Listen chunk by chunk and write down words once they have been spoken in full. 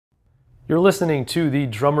You're listening to the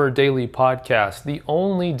Drummer Daily Podcast, the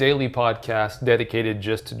only daily podcast dedicated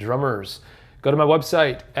just to drummers. Go to my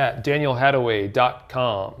website at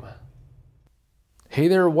danielhadaway.com. Hey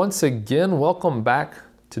there, once again, welcome back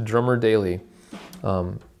to Drummer Daily.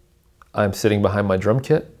 I'm sitting behind my drum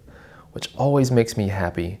kit, which always makes me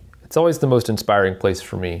happy. It's always the most inspiring place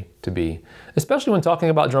for me to be, especially when talking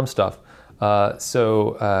about drum stuff. Whether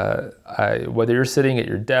you're sitting at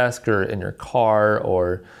your desk or in your car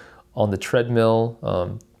or on the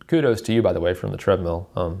treadmill, kudos to you, by the way, from the treadmill.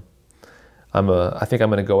 I think I'm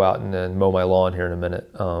going to go out and mow my lawn here in a minute,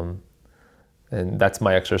 and that's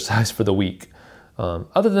my exercise for the week.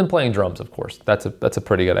 Other than playing drums, of course, that's a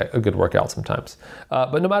pretty good workout sometimes.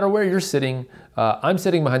 But no matter where you're sitting, I'm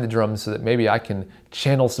sitting behind the drums so that maybe I can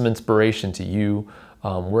channel some inspiration to you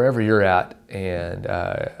wherever you're at, and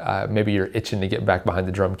maybe you're itching to get back behind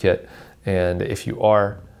the drum kit. And if you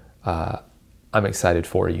are, I'm excited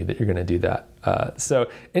for you that you're going to do that. So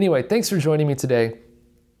anyway, thanks for joining me today.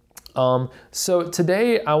 So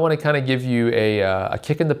today I want to kind of give you a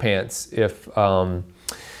kick in the pants if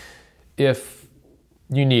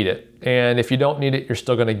you need it, and if you don't need it, you're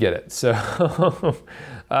still going to get it. So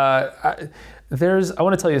I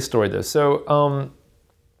want to tell you a story though. So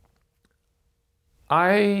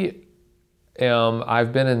I've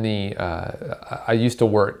been in I used to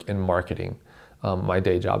work in marketing. My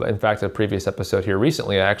day job. In fact, a previous episode here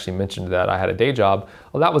recently, I actually mentioned that I had a day job.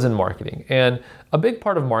 Well, that was in marketing. And a big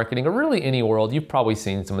part of marketing, or really any world, you've probably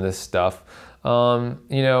seen some of this stuff.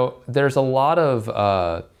 There's a lot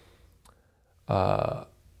of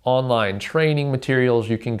online training materials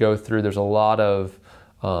you can go through. There's a lot of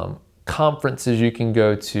conferences you can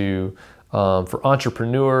go to for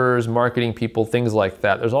entrepreneurs, marketing people, things like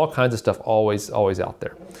that. There's all kinds of stuff always out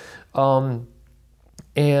there.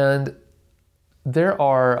 And there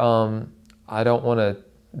are, I don't want to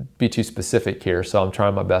be too specific here, so I'm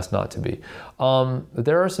trying my best not to be.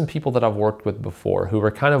 There are some people that I've worked with before who are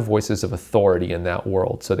kind of voices of authority in that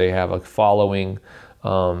world. So they have a following,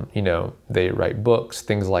 they write books,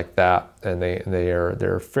 things like that, and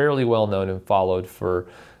they're fairly well known and followed for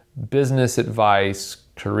business advice,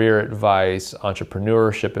 career advice,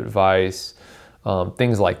 entrepreneurship advice,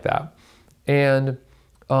 things like that. And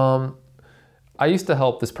I used to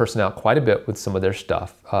help this person out quite a bit with some of their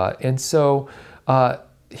stuff. And so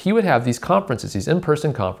he would have these conferences, these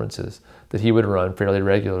in-person conferences that he would run fairly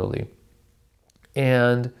regularly.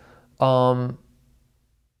 And I'd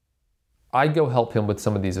go help him with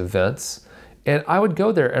some of these events. And I would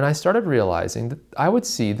go there and I started realizing that I would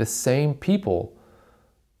see the same people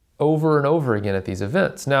over and over again at these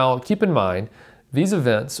events. Now, keep in mind, these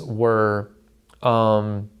events were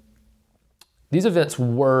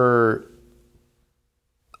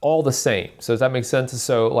all the same. So does that make sense?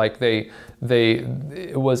 So like it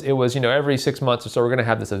was every 6 months or so we're going to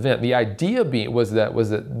have this event. The idea was that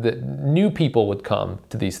new people would come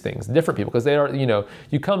to these things, different people, because they are,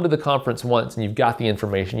 you come to the conference once and you've got the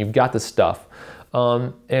information, you've got the stuff.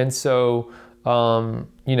 And so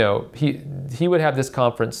he would have this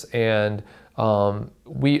conference, and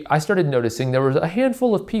I started noticing there was a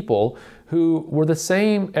handful of people who were the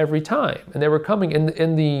same every time, and they were coming,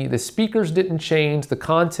 and the speakers didn't change, the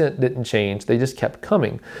content didn't change, they just kept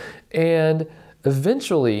coming. And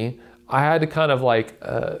eventually I had to kind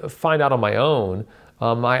of find out on my own.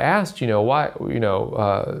 I asked, why,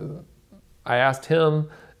 I asked him,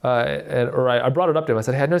 I brought it up to him. I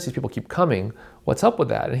said, hey, I noticed these people keep coming. What's up with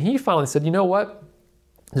that? And he finally said, you know what?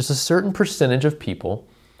 There's a certain percentage of people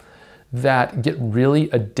that get really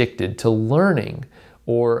addicted to learning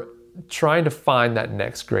or trying to find that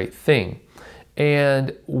next great thing.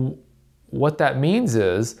 And what that means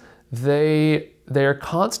is they're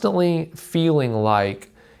constantly feeling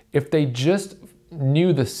like if they just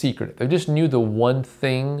knew the secret, if they just knew the one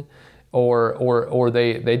thing, or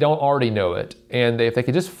they don't already know it, and if they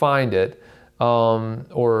could just find it,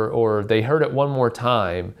 or they heard it one more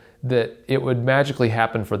time, that it would magically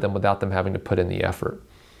happen for them without them having to put in the effort.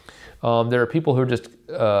 There are people who are just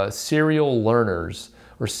serial learners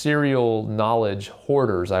or serial knowledge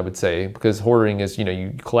hoarders, I would say, because hoarding is,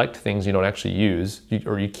 you collect things you don't actually use,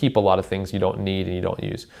 or you keep a lot of things you don't need and you don't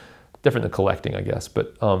use. Different than collecting, I guess,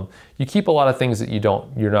 but you keep a lot of things that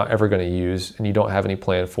you're not ever going to use and you don't have any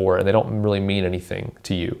plan for, and they don't really mean anything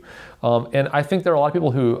to you. And I think there are a lot of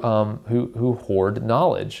people who hoard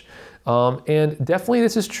knowledge, and definitely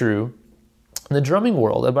this is true in the drumming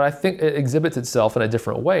world, but I think it exhibits itself in a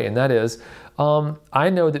different way, and that is, I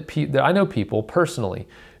know people personally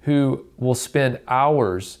who will spend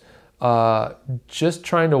hours just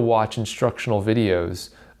trying to watch instructional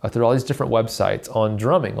videos through all these different websites on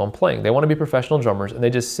drumming, on playing. They want to be professional drummers, and they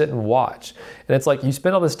just sit and watch. And it's like you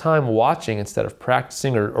spend all this time watching instead of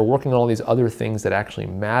practicing or working on all these other things that actually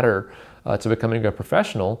matter to becoming a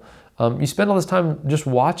professional. You spend all this time just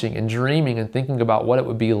watching and dreaming and thinking about what it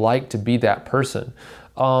would be like to be that person,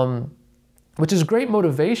 which is great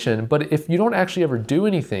motivation. But if you don't actually ever do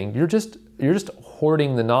anything, you're just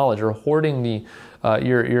hoarding the knowledge, or hoarding the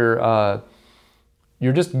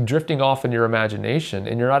you're just drifting off in your imagination,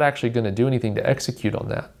 and you're not actually going to do anything to execute on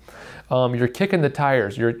that. You're kicking the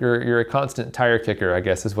tires. You're a constant tire kicker, I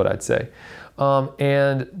guess is what I'd say.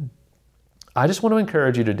 And I just want to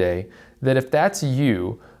encourage you today that if that's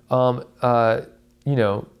you, get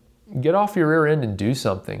off your rear end and do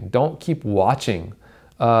something. Don't keep watching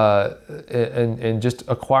and just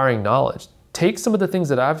acquiring knowledge. Take some of the things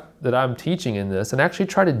that I'm teaching in this and actually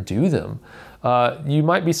try to do them. You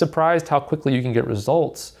might be surprised how quickly you can get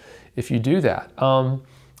results if you do that.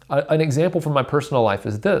 An example from my personal life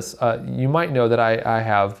is this. You might know that I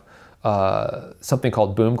have something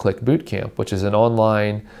called Boom Click Bootcamp, which is an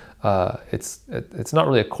online, it's not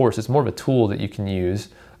really a course, it's more of a tool that you can use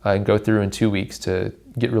and go through in 2 weeks to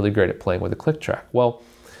get really great at playing with a click track. Well,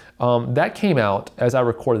 that came out as I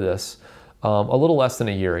recorded this a little less than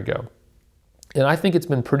a year ago. And I think it's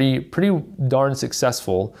been pretty darn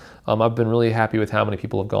successful. I've been really happy with how many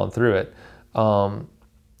people have gone through it.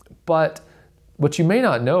 But what you may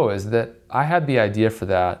not know is that I had the idea for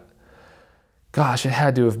that. Gosh, it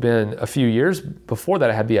had to have been a few years before that.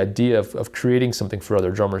 I had the idea of creating something for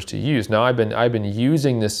other drummers to use. Now I've been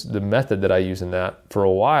using the method that I use in that for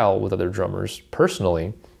a while with other drummers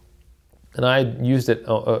personally, and I used it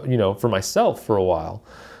for myself for a while.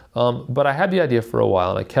 But I had the idea for a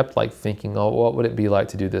while, and I kept thinking, oh, what would it be like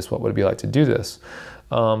to do this? What would it be like to do this?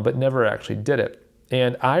 But never actually did it.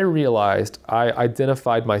 And I realized, I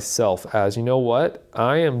identified myself as, you know what?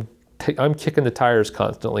 I'm kicking the tires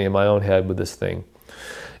constantly in my own head with this thing.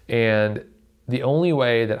 And the only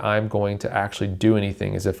way that I'm going to actually do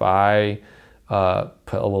anything is if I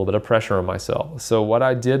put a little bit of pressure on myself. So what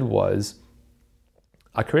I did was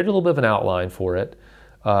I created a little bit of an outline for it,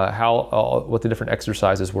 what the different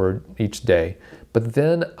exercises were each day. But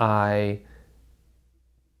then I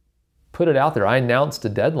put it out there. I announced a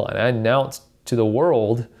deadline. I announced to the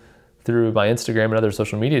world through my Instagram and other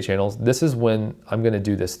social media channels, this is when I'm going to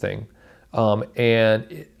do this thing.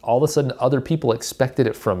 And all of a sudden other people expected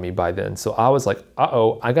it from me by then. So I was like,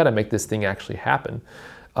 uh-oh, I got to make this thing actually happen.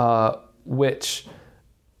 Which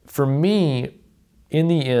for me, in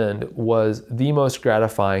the end, was the most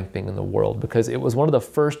gratifying thing in the world, because it was one of the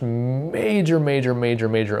first major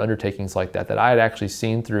undertakings like that I had actually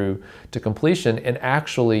seen through to completion and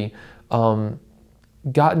actually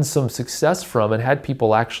gotten some success from, and had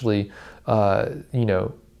people actually, I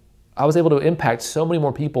was able to impact so many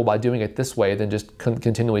more people by doing it this way than just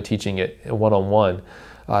continually teaching it one-on-one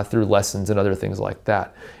through lessons and other things like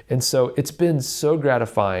that. And so it's been so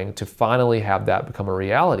gratifying to finally have that become a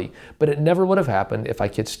reality. But it never would have happened if I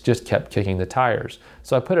just kept kicking the tires.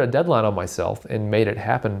 So I put a deadline on myself and made it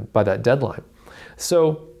happen by that deadline.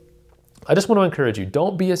 So I just want to encourage you,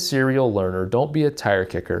 don't be a serial learner, don't be a tire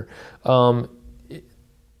kicker.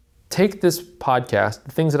 Take this podcast,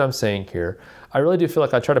 the things that I'm saying here, I really do feel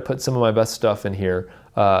like I try to put some of my best stuff in here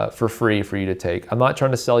for free for you to take. I'm not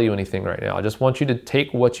trying to sell you anything right now. I just want you to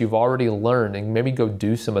take what you've already learned and maybe go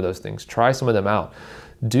do some of those things. Try some of them out.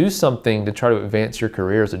 Do something to try to advance your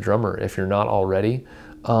career as a drummer if you're not already.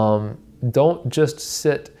 Don't just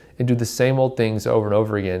sit and do the same old things over and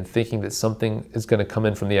over again thinking that something is going to come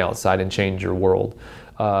in from the outside and change your world.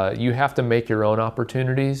 You have to make your own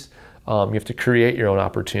opportunities. You have to create your own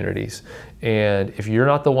opportunities. And if you're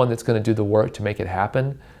not the one that's going to do the work to make it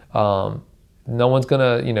happen, no one's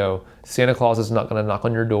going to, Santa Claus is not going to knock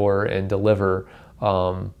on your door and deliver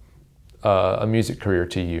a music career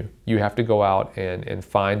to you. You have to go out and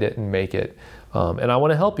find it and make it. And I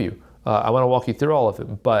want to help you. I want to walk you through all of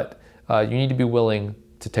it, but you need to be willing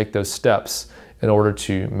to take those steps in order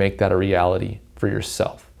to make that a reality for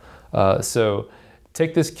yourself. So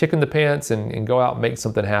take this kick in the pants and go out and make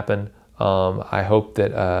something happen. I hope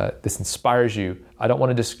that this inspires you. I don't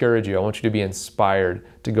want to discourage you. I want you to be inspired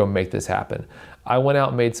to go make this happen. I went out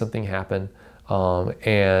and made something happen,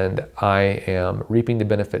 and I am reaping the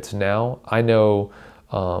benefits now. I know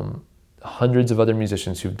hundreds of other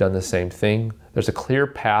musicians who've done the same thing. There's a clear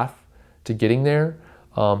path to getting there,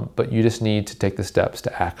 but you just need to take the steps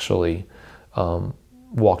to actually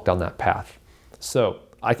walk down that path. So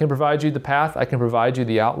I can provide you the path, I can provide you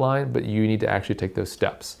the outline, but you need to actually take those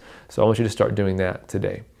steps. So I want you to start doing that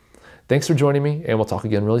today. Thanks for joining me, and we'll talk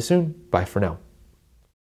again really soon. Bye for now.